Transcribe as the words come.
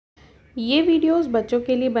ये वीडियोस बच्चों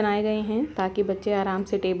के लिए बनाए गए हैं ताकि बच्चे आराम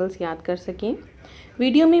से टेबल्स याद कर सकें।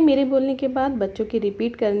 वीडियो में मेरे बोलने के बाद बच्चों की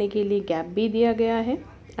रिपीट करने के लिए गैप भी दिया गया है।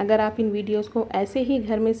 अगर आप इन वीडियोस को ऐसे ही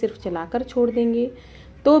घर में सिर्फ चलाकर छोड़ देंगे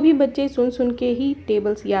तो भी बच्चे सुन सुन के ही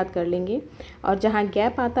टेबल्स याद कर लेंगे और जहाँ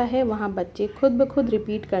गैप आता है वहाँ बच्चे खुद ब खुद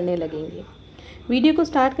रिपीट करने लगेंगे। वीडियो को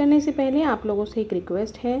स्टार्ट करने से पहले आप लोगों से एक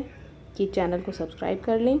रिक्वेस्ट है कि चैनल को सब्सक्राइब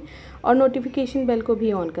कर लें और नोटिफिकेशन बेल को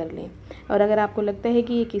भी ऑन कर लें। और अगर आपको लगता है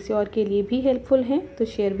कि ये किसी और के लिए भी हेल्पफुल है तो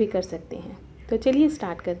शेयर भी कर सकते हैं। तो चलिए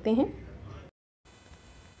स्टार्ट करते हैं।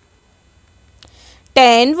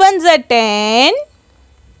 10 ones are 10,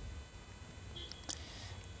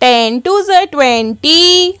 10 twos are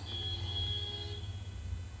 20,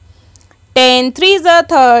 10 threes are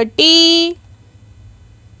 30,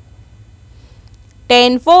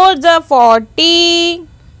 10 fours are 40,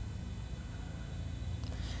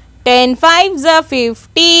 10 fives are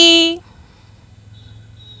 50,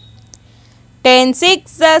 10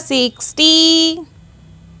 sixes are 60,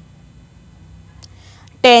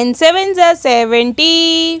 10 sevens are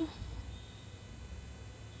 70,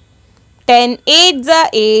 10 eights are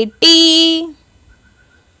 80,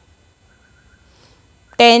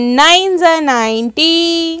 10 nines are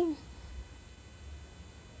 90,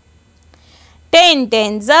 10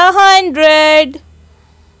 tens are 100.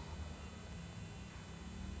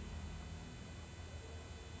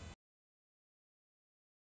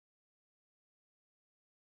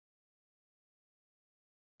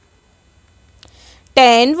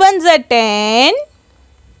 Ten ones are 10,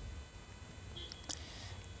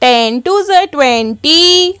 10 twos are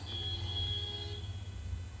 20,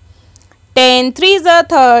 10 threes are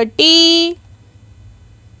 30,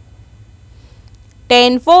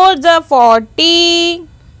 10 fours are 40,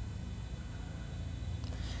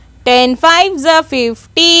 10 fives are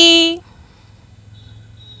 50,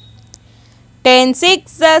 10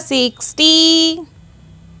 sixes are 60,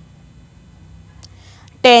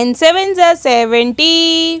 10 sevens are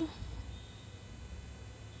 70,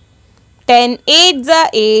 10 eights are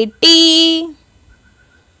 80,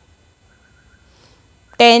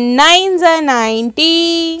 10 nines are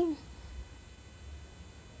 90,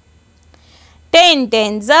 10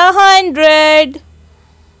 tens are 100.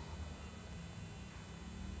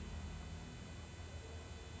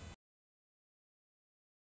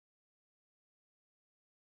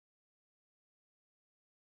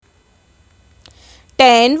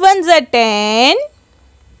 Ten ones are 10,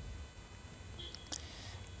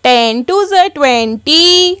 10 twos are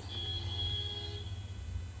 20,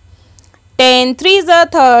 10 threes are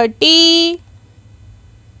 30,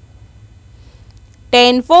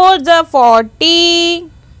 10 fours are 40,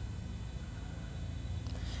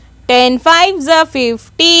 10 fives are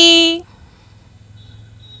 50,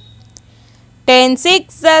 10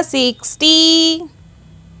 sixes are 60,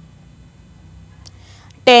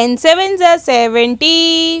 10 sevens are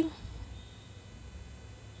 70,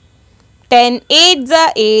 10 eights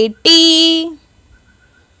are 80,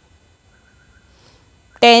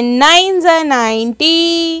 10 nines are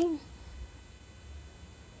 90,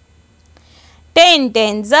 10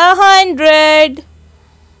 tens are 100.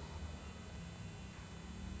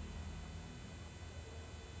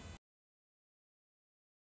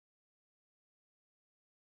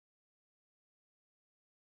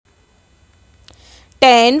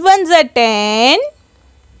 Ten ones are 10,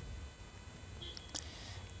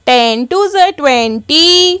 10 twos are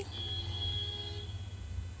 20,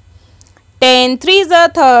 10 threes are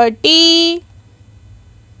 30,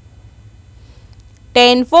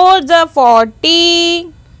 10 fours are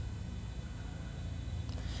 40,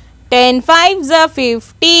 10 fives are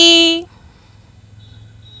 50,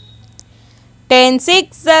 10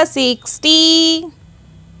 sixes are 60,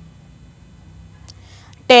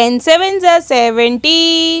 10 sevens are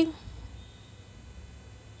 70,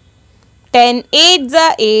 10 eights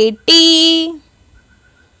are 80,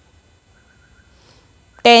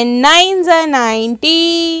 10 nines are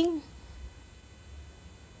 90,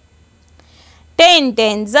 10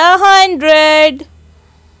 tens are 100.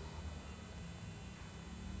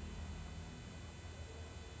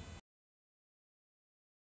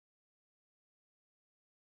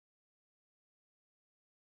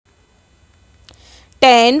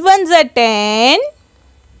 Ten ones are 10,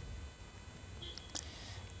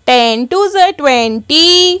 10 twos are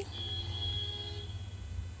 20,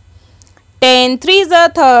 10 threes are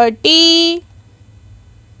 30,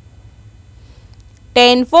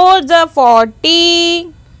 10 fours are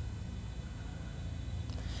 40,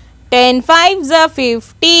 10 fives are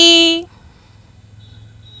 50,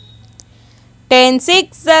 10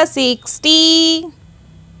 sixes are 60,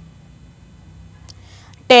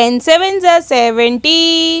 10 sevens are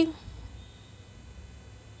 70,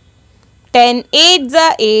 10 8s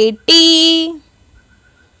are 80.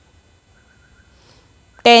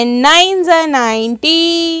 10 9s are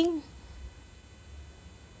 90.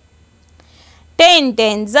 10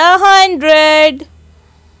 10s are 100.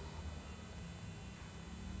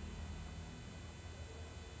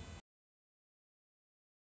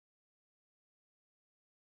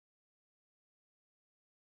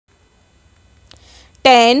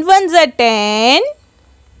 10 1s are 10.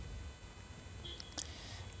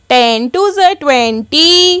 10 2s are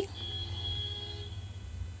 20.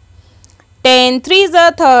 10 3s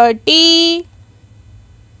are 30.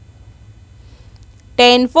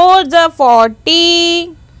 10 4s are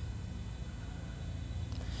 40.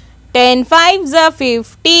 10 5s are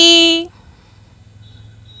 50.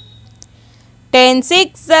 10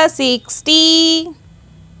 6s are 60.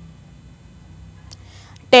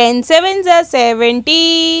 10 7s are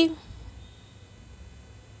 70.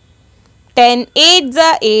 10 8s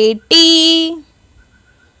are 80.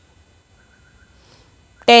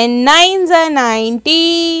 10 9s are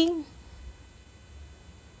 90.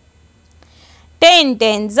 10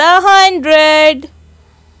 10s are 100.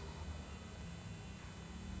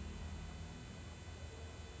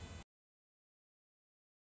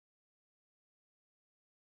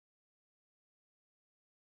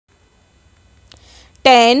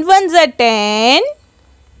 10 1s are 10.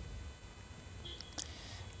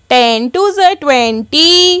 10 2s are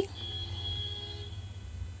 20.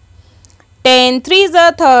 10 3s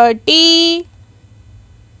are 30.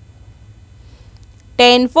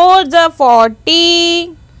 10 4s are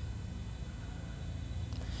 40.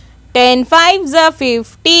 10 5s are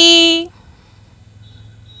 50.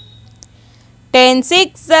 10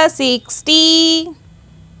 6s are 60.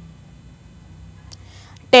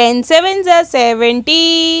 10 7s are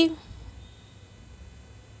 70.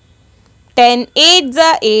 10 8s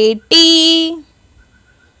are 80.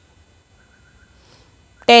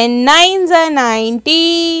 10 9s are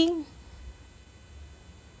 90.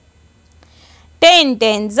 10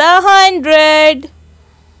 10s are 100.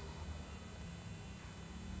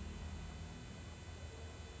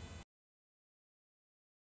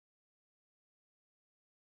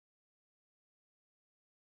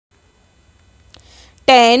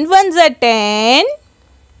 10 11s are 10.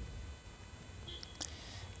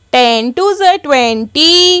 10 2s are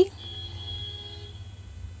 20.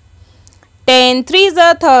 10 3s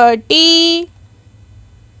are 30.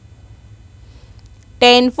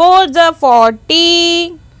 10 4s are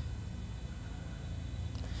 40.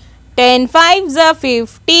 10 5s are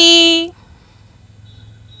 50.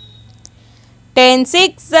 10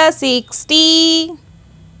 6s are 60.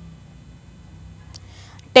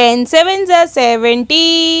 10 7s are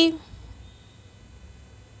 70.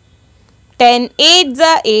 10 8s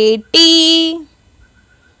are 80.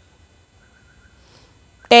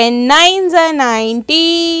 10 9s are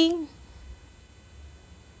 90.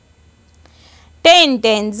 10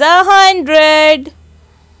 10s are 100.